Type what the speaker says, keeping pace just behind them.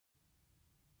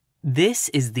This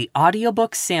is the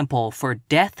audiobook sample for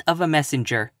Death of a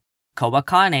Messenger, Koa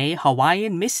Kane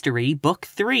Hawaiian Mystery Book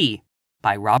 3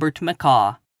 by Robert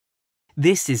McCaw.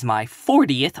 This is my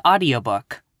 40th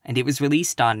audiobook, and it was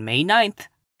released on May 9th,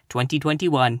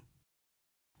 2021.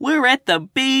 We're at the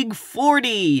Big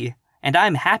 40! And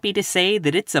I'm happy to say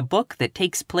that it's a book that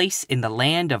takes place in the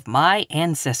land of my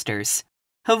ancestors,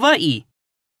 Hawaii.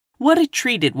 What a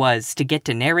treat it was to get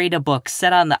to narrate a book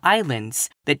set on the islands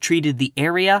that treated the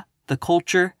area, the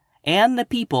culture, and the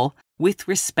people with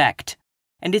respect.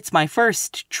 And it's my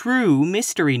first true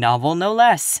mystery novel, no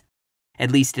less.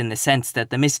 At least in the sense that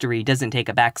the mystery doesn't take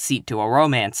a back seat to a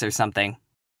romance or something.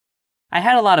 I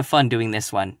had a lot of fun doing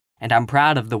this one, and I'm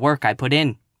proud of the work I put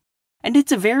in. And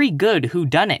it's a very good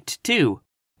whodunit, too,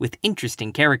 with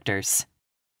interesting characters.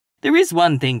 There is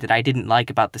one thing that I didn't like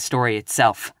about the story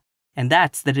itself, and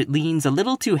that's that it leans a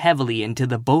little too heavily into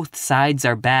the both sides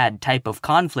are bad type of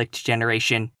conflict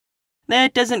generation.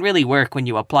 That doesn't really work when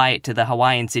you apply it to the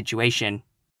Hawaiian situation.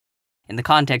 In the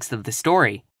context of the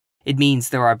story, it means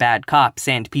there are bad cops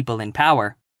and people in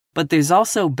power, but there's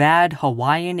also bad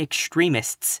Hawaiian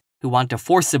extremists who want to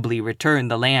forcibly return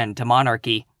the land to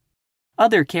monarchy.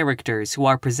 Other characters who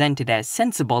are presented as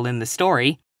sensible in the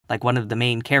story, like one of the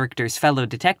main character's fellow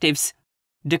detectives,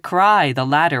 decry the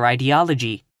latter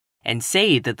ideology and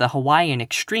say that the Hawaiian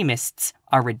extremists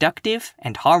are reductive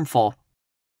and harmful.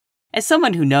 As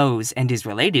someone who knows and is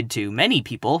related to many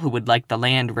people who would like the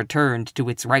land returned to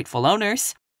its rightful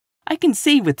owners, I can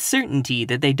say with certainty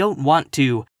that they don't want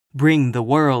to bring the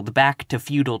world back to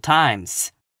feudal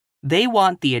times. They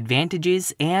want the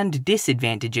advantages and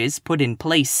disadvantages put in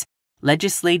place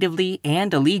legislatively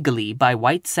and illegally by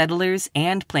white settlers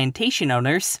and plantation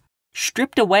owners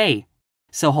stripped away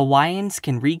so Hawaiians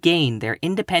can regain their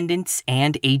independence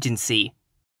and agency.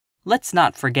 Let's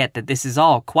not forget that this is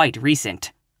all quite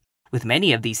recent, with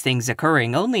many of these things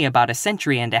occurring only about a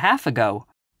century and a half ago,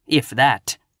 if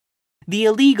that. The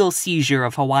illegal seizure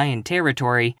of Hawaiian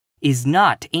territory is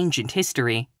not ancient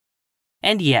history.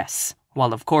 And yes,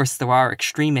 while of course there are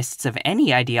extremists of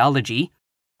any ideology,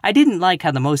 I didn't like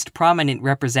how the most prominent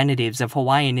representatives of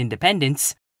Hawaiian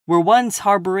independence were ones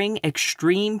harboring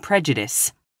extreme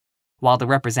prejudice, while the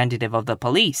representative of the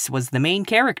police was the main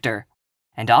character,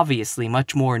 and obviously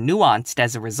much more nuanced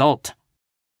as a result.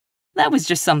 That was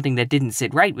just something that didn't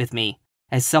sit right with me,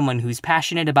 as someone who's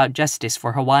passionate about justice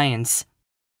for Hawaiians.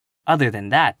 Other than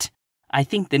that, I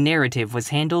think the narrative was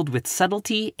handled with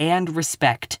subtlety and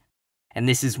respect, and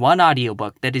this is one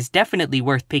audiobook that is definitely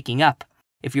worth picking up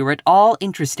if you're at all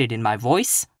interested in my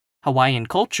voice, Hawaiian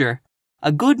culture,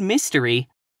 a good mystery,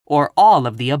 or all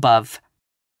of the above.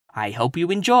 I hope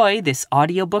you enjoy this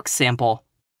audiobook sample.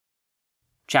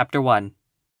 Chapter 1.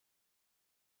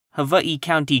 Hawaii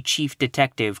County Chief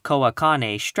Detective Koa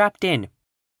Kane strapped in,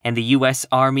 and the U.S.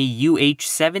 Army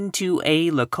UH-72A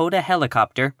Lakota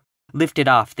helicopter lifted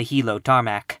off the Hilo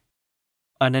tarmac.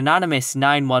 An anonymous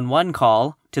 911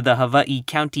 call to the Hawaii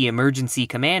County Emergency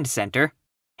Command Center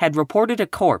had reported a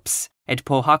corpse at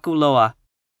Pohakuloa,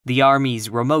 the Army's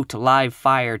remote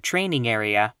live-fire training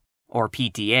area, or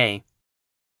PTA.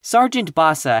 Sergeant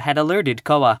Basa had alerted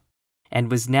Koa,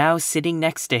 and was now sitting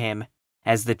next to him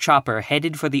as the chopper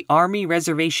headed for the Army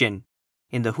reservation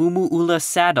in the Humu'ula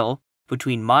Saddle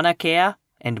between Mauna Kea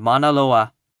and Mauna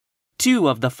Loa, two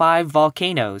of the 5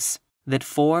 volcanoes that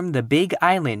form the Big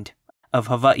Island of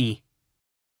Hawaii.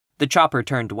 The chopper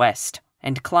turned west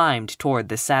and climbed toward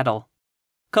the saddle.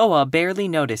 Koa barely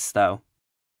noticed, though.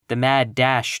 The mad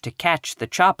dash to catch the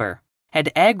chopper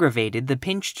had aggravated the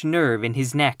pinched nerve in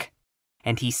his neck,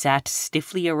 and he sat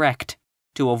stiffly erect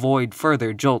to avoid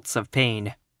further jolts of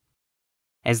pain.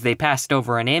 As they passed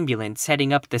over an ambulance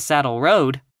heading up the saddle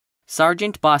road,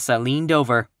 Sergeant Basa leaned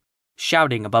over,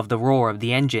 shouting above the roar of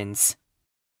the engines.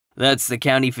 "That's the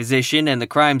county physician and the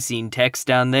crime scene techs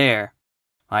down there.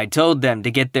 I told them to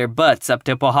get their butts up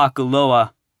to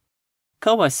Pohakuloa."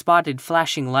 Koa spotted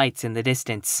flashing lights in the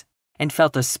distance and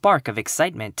felt a spark of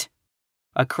excitement.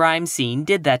 A crime scene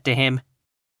did that to him.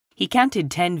 He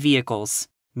counted 10 vehicles,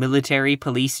 military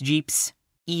police jeeps,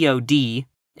 EOD,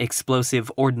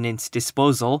 explosive ordnance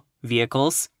disposal,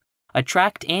 vehicles, a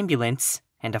tracked ambulance,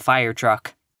 and a fire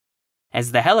truck.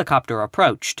 As the helicopter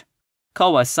approached,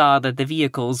 Koa saw that the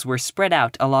vehicles were spread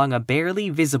out along a barely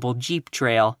visible jeep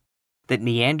trail that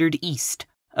meandered east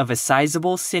of a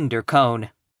sizable cinder cone.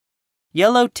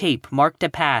 Yellow tape marked a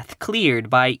path cleared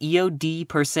by EOD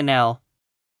personnel.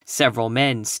 Several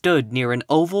men stood near an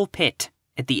oval pit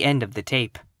at the end of the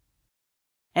tape.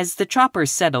 As the chopper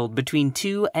settled between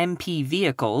 2 MP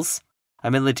vehicles, a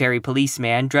military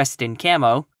policeman dressed in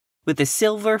camo, with a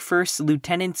silver first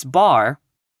lieutenant's bar,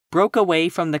 broke away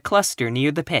from the cluster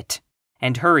near the pit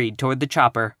and hurried toward the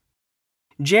chopper.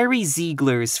 Jerry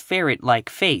Ziegler's ferret-like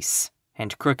face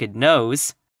and crooked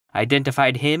nose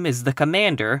identified him as the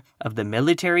commander of the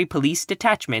military police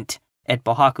detachment at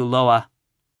Pohakuloa.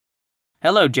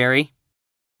 "Hello, Jerry."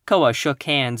 Koa shook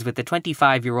hands with the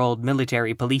 25-year-old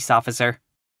military police officer.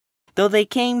 Though they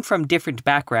came from different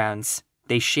backgrounds,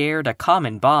 they shared a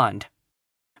common bond.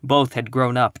 Both had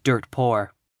grown up dirt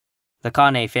poor. The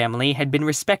Kane family had been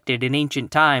respected in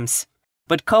ancient times,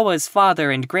 but Koa's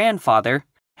father and grandfather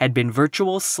had been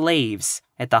virtual slaves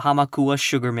at the Hamakua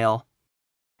sugar mill.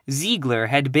 Ziegler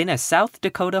had been a South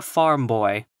Dakota farm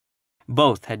boy.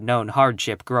 Both had known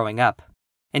hardship growing up,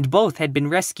 and both had been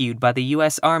rescued by the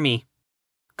U.S. Army.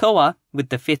 Koa with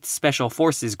the 5th Special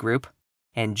Forces Group,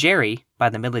 and Jerry by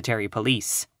the military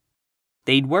police.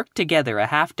 They'd worked together a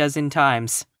half-dozen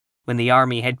times when the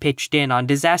Army had pitched in on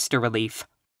disaster relief,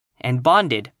 and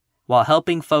bonded while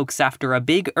helping folks after a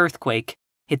big earthquake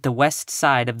hit the west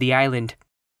side of the island,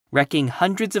 wrecking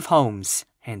hundreds of homes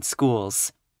and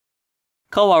schools.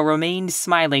 Koa remained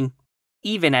smiling,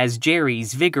 even as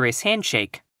Jerry's vigorous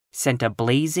handshake sent a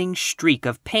blazing streak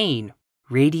of pain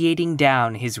radiating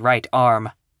down his right arm.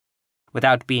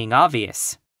 Without being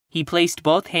obvious, he placed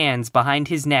both hands behind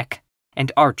his neck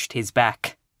and arched his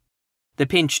back. The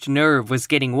pinched nerve was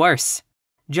getting worse,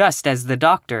 just as the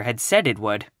doctor had said it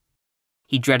would.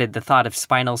 He dreaded the thought of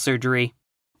spinal surgery,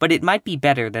 but it might be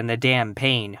better than the damn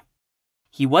pain.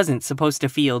 He wasn't supposed to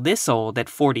feel this old at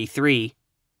 43.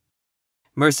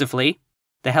 Mercifully,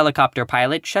 the helicopter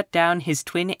pilot shut down his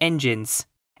twin engines,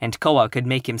 and Koa could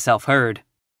make himself heard.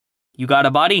 "You got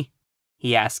a body?"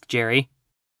 he asked Jerry.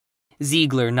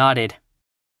 Ziegler nodded.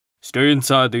 "Stay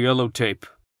inside the yellow tape.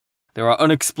 There are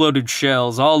unexploded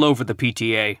shells all over the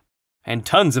PTA, and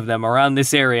tons of them around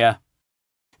this area."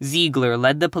 Ziegler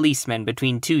led the policemen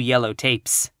between 2 yellow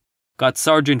tapes. "Got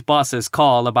Sergeant Boss's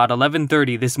call about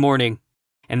 11:30 this morning,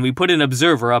 and we put an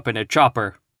observer up in a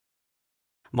chopper.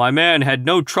 My man had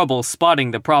no trouble spotting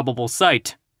the probable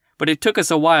site, but it took us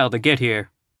a while to get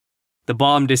here. The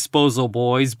bomb disposal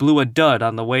boys blew a dud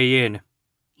on the way in,"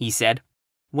 he said,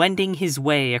 wending his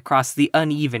way across the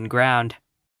uneven ground.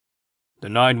 "The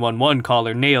 911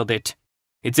 caller nailed it.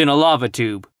 It's in a lava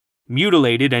tube,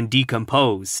 mutilated and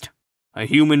decomposed. A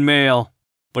human male,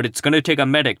 but it's gonna take a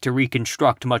medic to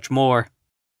reconstruct much more.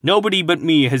 Nobody but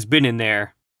me has been in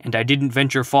there, and I didn't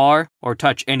venture far or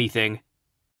touch anything."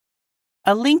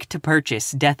 A link to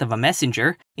purchase Death of a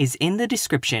Messenger is in the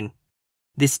description.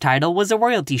 This title was a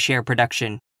royalty share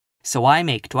production, so I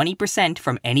make 20%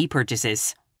 from any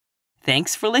purchases.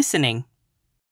 Thanks for listening.